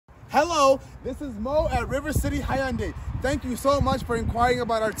Hello, this is Mo at River City Hyundai. Thank you so much for inquiring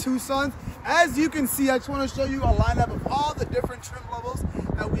about our Tucsons. As you can see, I just want to show you a lineup of all the different trim levels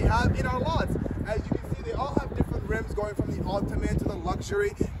that we have in our lots. As you can see, they all have different rims going from the Ultimate to the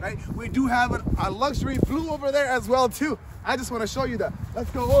Luxury, right? We do have a Luxury Blue over there as well too. I just want to show you that.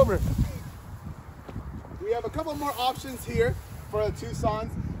 Let's go over. We have a couple more options here for the Tucsons.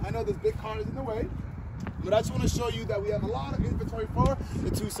 I know this big car is in the way, but I just want to show you that we have a lot of inventory for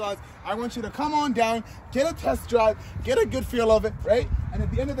the Tucsons. I want you to come on down, get a test drive, get a good feel of it, right? And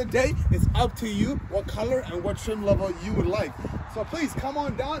at the end of the day, it's up to you what color and what trim level you would like. So please come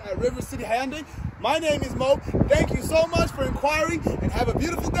on down at River City Hyundai. My name is Mo. Thank you so much for inquiring and have a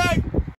beautiful day.